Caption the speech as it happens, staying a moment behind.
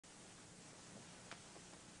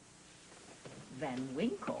Van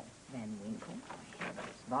Winkle. Van Winkle.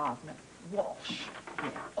 Wagner. Walsh. Yeah.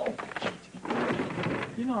 Oh, Katie.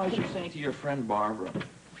 You know, I was just saying to your friend Barbara,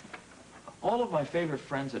 all of my favorite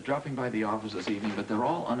friends are dropping by the office this evening, but they're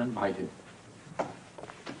all uninvited.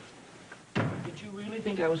 Did you really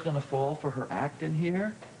think I was going to fall for her act in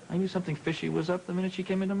here? I knew something fishy was up the minute she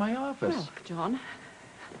came into my office. Oh, John,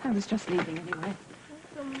 I was just leaving anyway.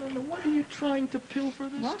 What are you trying to pilfer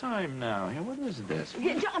this time now? Here, what is this?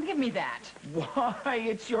 Yeah, John, give me that. Why?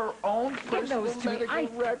 It's your own personal those to me.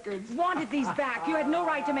 medical records. Wanted these back. You had no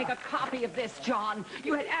right to make a copy of this, John.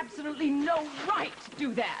 You had absolutely no right to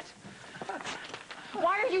do that.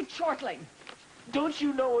 Why are you chortling? Don't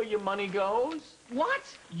you know where your money goes? What?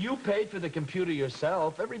 You paid for the computer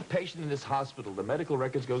yourself. Every patient in this hospital, the medical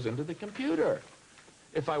records goes into the computer.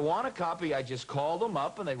 If I want a copy, I just call them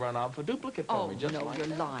up and they run out for duplicate for me. Just no, like you're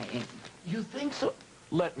that. lying. You think so?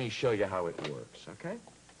 Let me show you how it works, okay?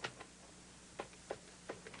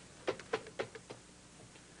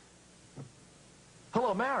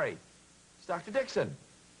 Hello, Mary. It's Dr. Dixon.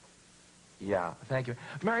 Yeah, thank you.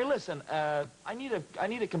 Mary, listen, I need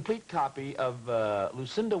a complete copy of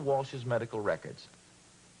Lucinda Walsh's medical records.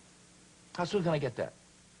 How soon can I get that?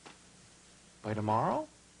 By tomorrow?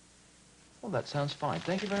 Well, that sounds fine.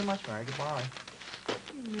 Thank you very much, Mary. Goodbye.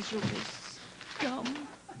 You miserable scum.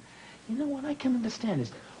 You know what I can understand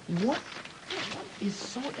is what is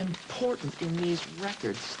so important in these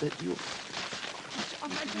records that you... John,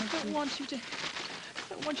 I just don't want you to... I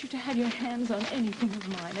don't want you to have your hands on anything of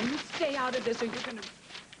mine. And you stay out of this or you're going to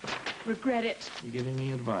regret it. You're giving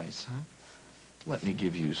me advice, huh? Let me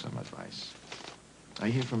give you some advice. I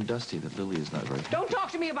hear from Dusty that Lily is not very happy. Don't talk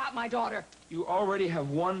to me about my daughter. You already have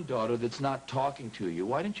one daughter that's not talking to you.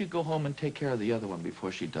 Why don't you go home and take care of the other one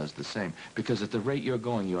before she does the same? Because at the rate you're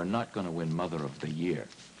going, you are not going to win Mother of the Year.